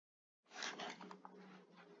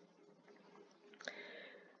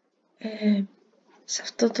Σε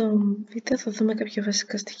αυτό το βίντεο θα δούμε κάποια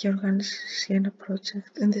βασικά στοιχεία οργάνωσης για ένα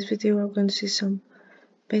project. In this video we're going to see some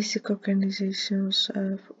basic organizations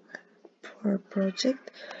for a project.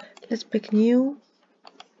 Let's pick new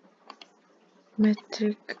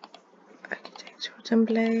metric architecture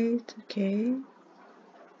template. Okay.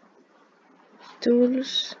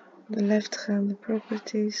 Tools, the left hand, the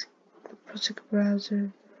properties, the project browser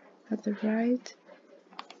at the right.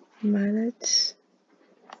 Manage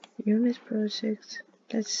unit project.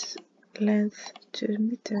 Let's length 2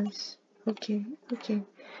 meters. Okay.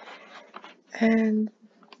 And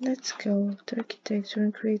let's go to architecture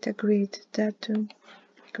and create a grid. Datum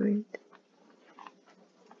grid.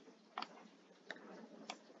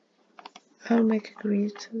 I'll make a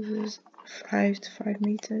grid with 5 to 5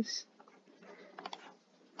 meters.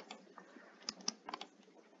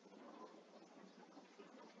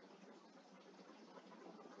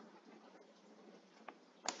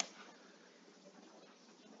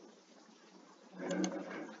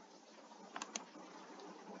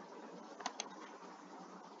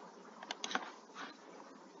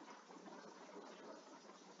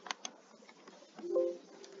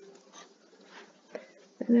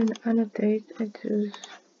 And then annotate, I choose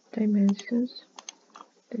dimensions.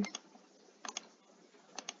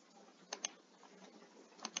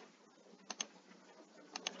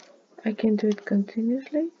 I can do it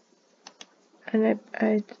continuously, and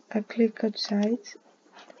I click outside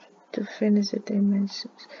to finish the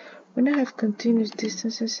dimensions. When I have continuous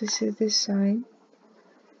distances, I see this sign,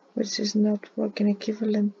 which is not working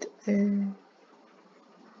equivalent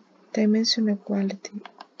dimension equality.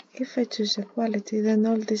 If I choose equality, then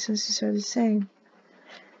all distances are the same.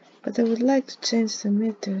 But I would like to change the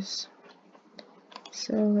meters,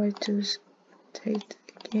 so I choose date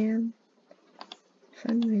again,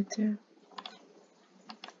 1 meter,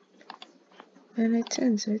 and I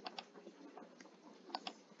change it.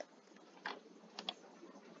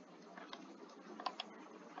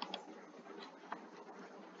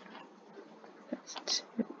 Let's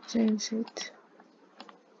change it.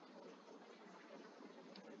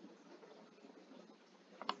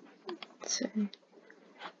 Let's say,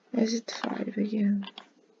 is it 5 again?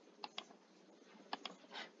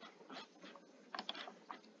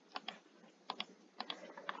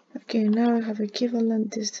 Okay, now I have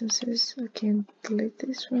equivalent distances. I can delete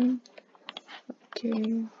this one.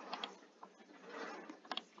 Okay.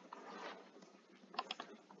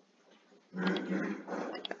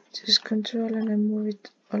 Choose control and I move it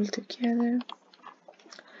all together.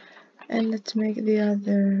 And let's make the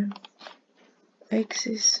other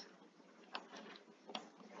axis.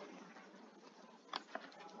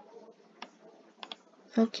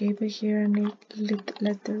 Okay, but here I need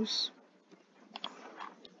letters.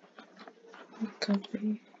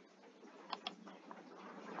 Copy.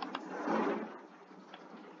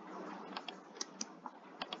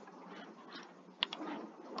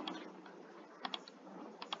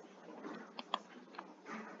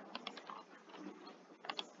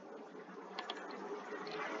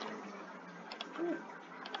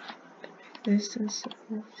 Distance.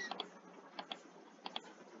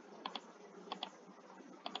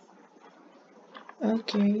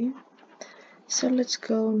 Okay, so let's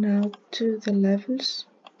go now to the levels.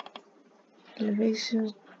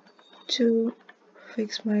 Elevation to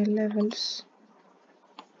fix my levels.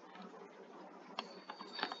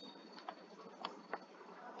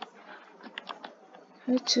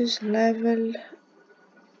 I choose level,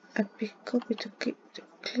 I pick copy to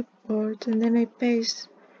clipboard, and then I paste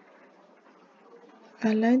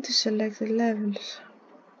a line to select the levels.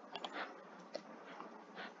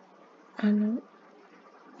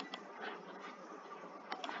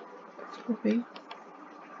 Copy.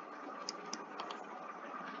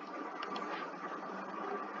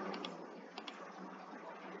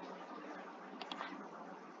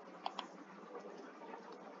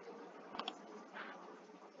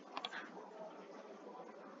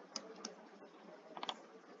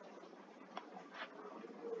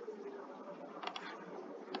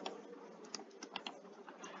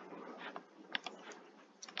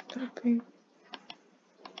 Copy.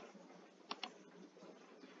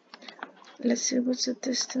 Let's see what's the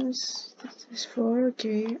distance. This is 4.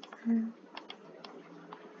 Okay.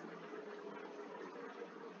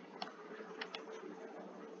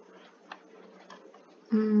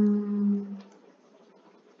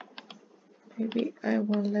 Maybe I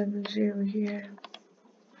want level 0 here.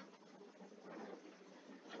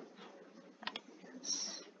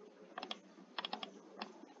 Yes.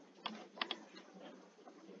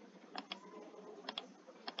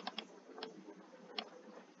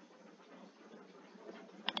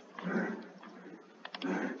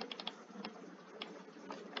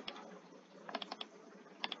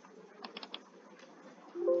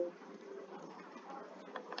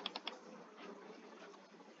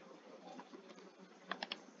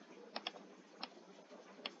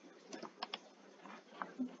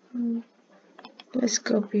 Let's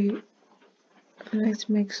copy. Let's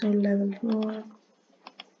make some levels more.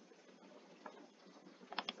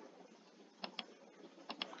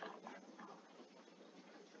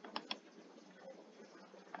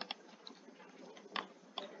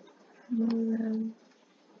 Move them.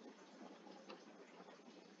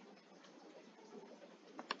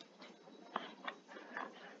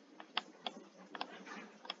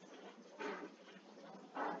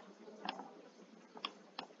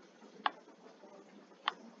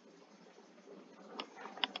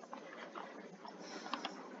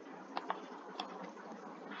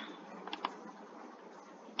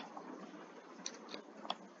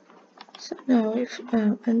 So now if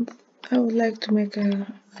and I would like to make a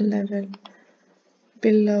level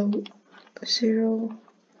below 0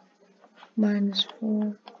 minus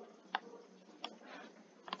 4.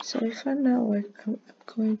 So if I now I'm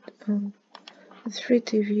going to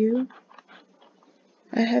 3D view,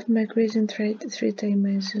 I have my grid in three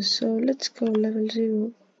dimensions. So let's go level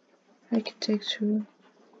 0, architecture,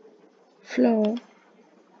 floor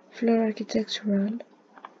architectural.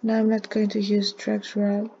 Now I'm not going to use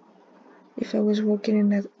structural. If I was working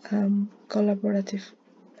in a collaborative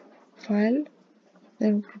file,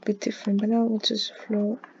 then it would be different. But now we'll choose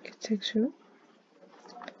floor architecture.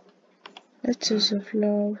 Let's choose a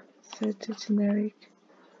floor 30 generic,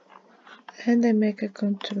 and I make a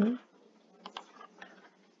contour.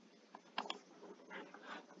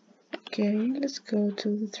 Okay, let's go to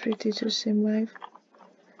the 3D to see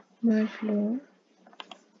my floor.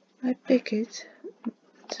 I pick it,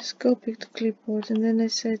 just go pick the clipboard, and then I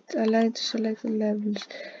set align to select the levels.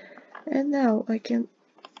 And now I can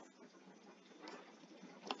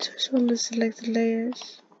choose all the selected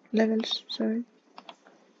levels, sorry.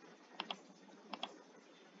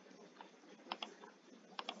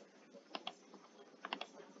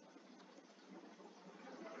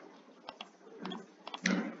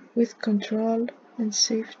 With Control and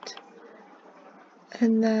Shift.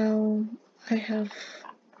 And now I have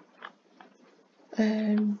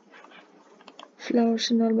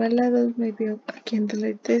floors in all my levels. Maybe I can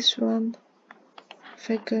delete this one. If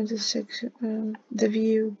I go into section, the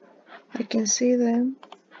view, I can see them.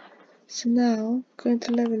 So now, going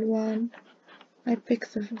to level 1, I pick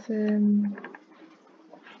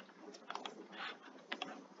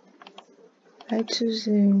I choose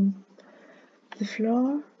the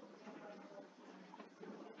floor.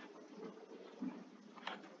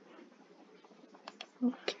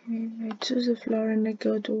 Okay, I choose the floor and I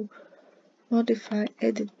go to modify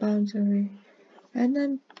edit boundary, and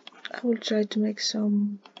then I will try to make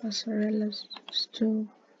some passerellas to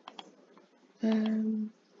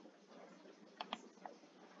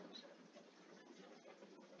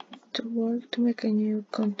work to make a new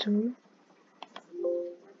contour.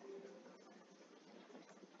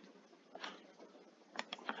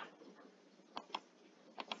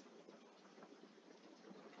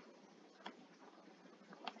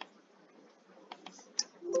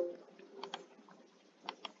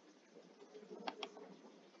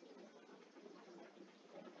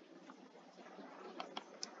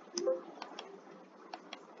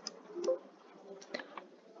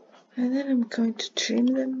 And then I'm going to trim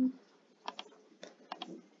them.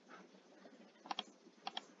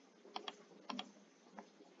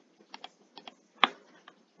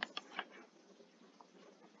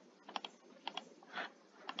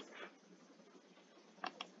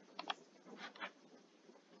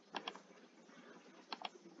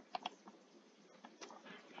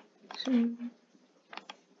 Trim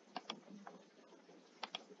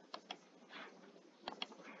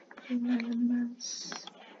elements.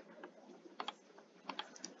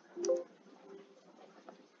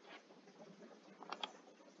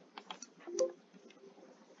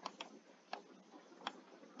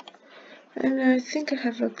 And I think I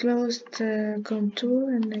have a closed contour,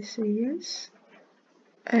 and I say yes.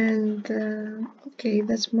 And okay,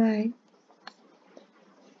 that's my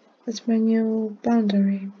new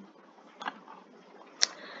boundary.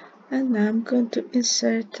 And now I'm going to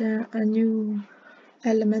insert a new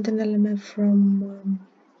element, an element from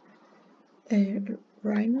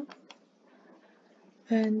Rhino.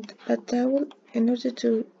 But I will, in order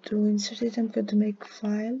to insert it, I'm going to make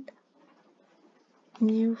file,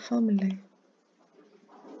 new family,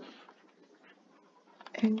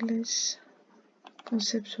 English,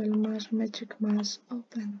 conceptual mass, metric mass,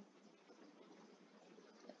 open.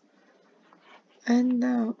 And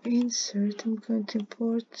now insert, I'm going to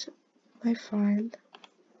import my file.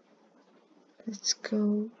 Let's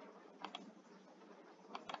go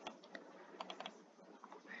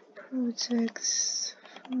projects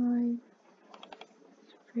 5,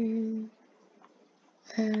 3,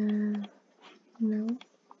 no.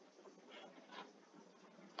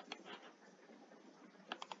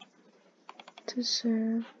 To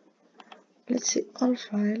serve. Let's see all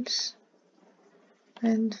files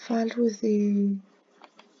and file with the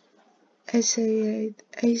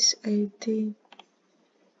SAT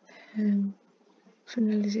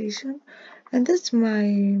finalization, and that's my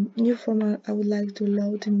new form I would like to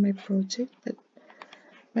load in my project, but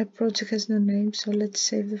my project has no name, so let's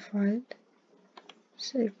save the file.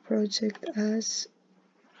 Save project as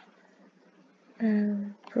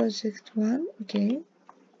project 1. Okay,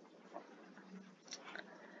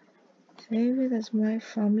 save it as my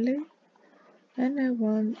family, and I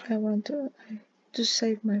want to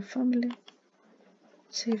save my family.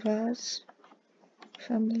 Save as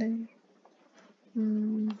family.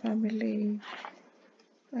 Family.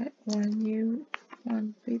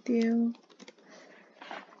 One video.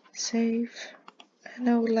 Save, and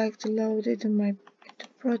I would like to load it in my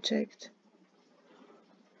project.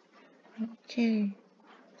 Okay,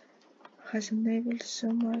 has enabled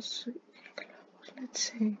so much.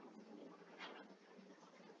 Let's see.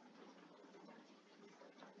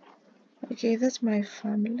 Okay, that's my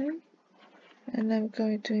family, and I'm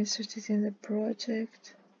going to insert it in the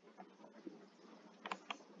project.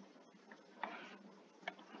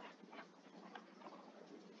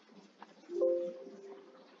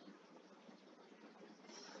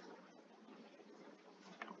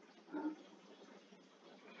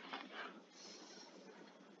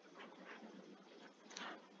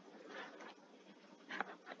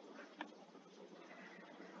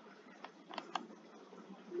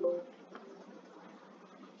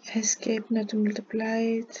 Escape not to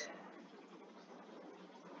multiply it.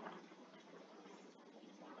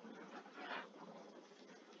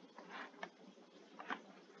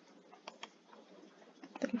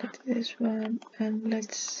 Delete this one, and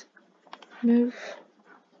let's move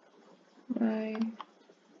my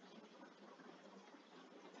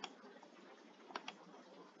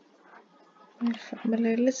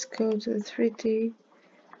family. Let's go to the 3D.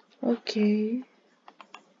 Okay,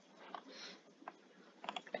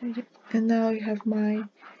 and now I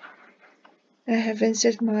have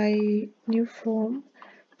inserted my new form,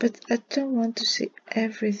 but I don't want to see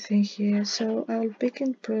everything here, so I'll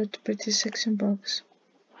begin property section box.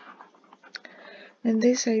 And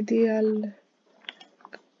this idea, I'll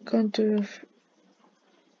contour of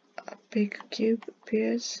a big cube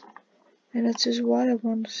appears, and I choose what I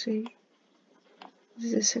want to see. This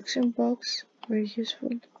is a section box, very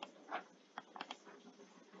useful.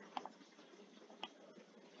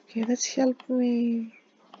 Okay, let's help me.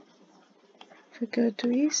 If we go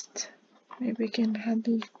to east, maybe we can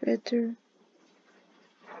handle it better.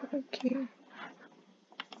 Okay,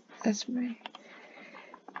 that's my.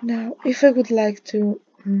 Now, if I would like to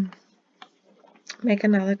make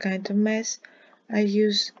another kind of mess, I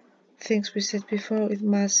use things we said before with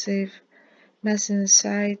mass in the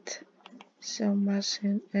site. So mass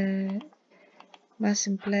in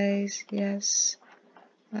place, yes.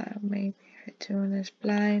 Maybe I do on a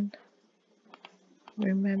spline.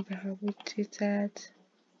 Remember how we did that.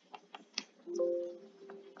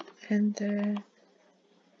 And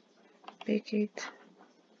pick it.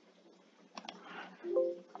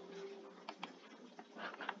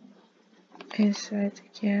 Inside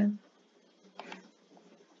again.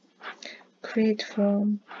 Create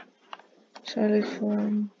form, solid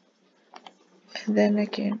form, and then I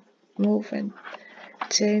can move and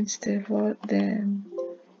change the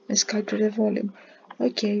sculpture the volume.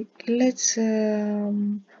 Okay, let's we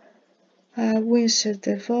insert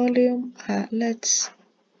the volume. Let's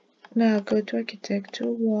now go to architecture,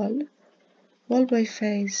 wall by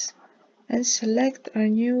face, and select our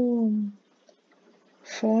new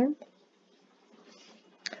form.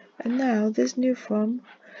 And now this new form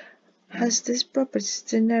has this properties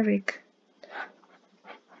generic.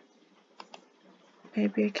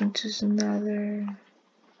 Maybe I can choose another.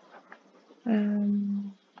 I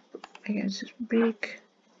can choose brick.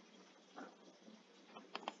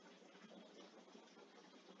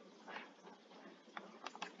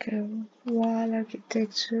 Go wall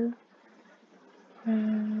architecture.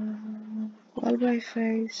 Wall by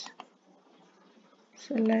face.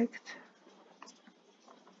 Select.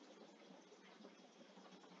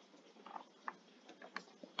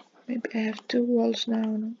 Maybe I have two walls now.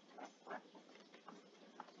 No?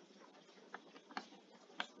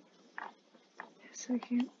 Yes, I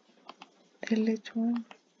can delete one.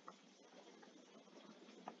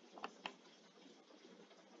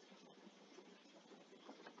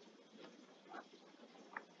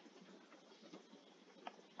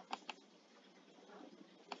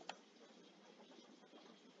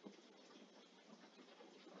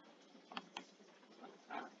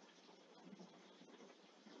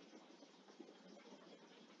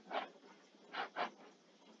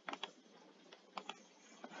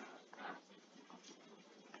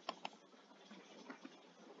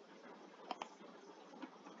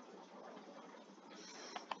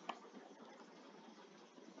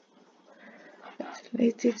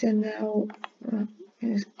 it, and now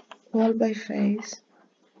wall by face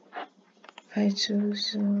I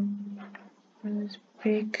choose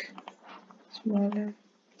big, smaller,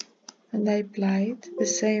 and I apply it. The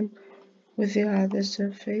same with the other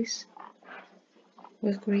surface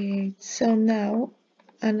we create. So now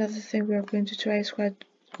another thing we are going to try is what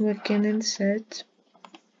we can insert.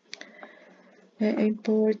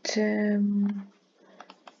 Import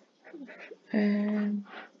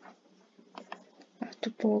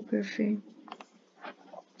topography.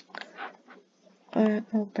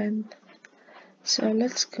 Open. So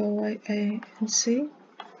let's go and see.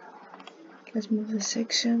 Let's move the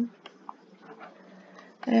section.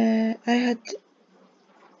 I had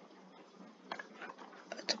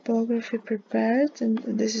a topography prepared, and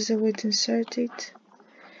this is a way to insert it.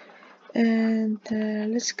 And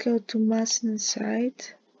let's go to mask and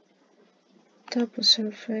site, topo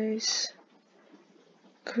surface,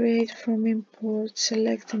 create from import,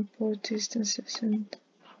 select import distances, and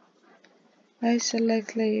I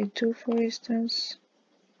select layer 2 for instance,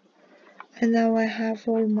 and now I have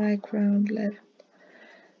all my ground level.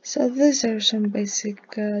 So these are some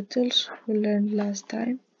basic tools we learned last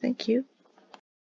time. Thank you.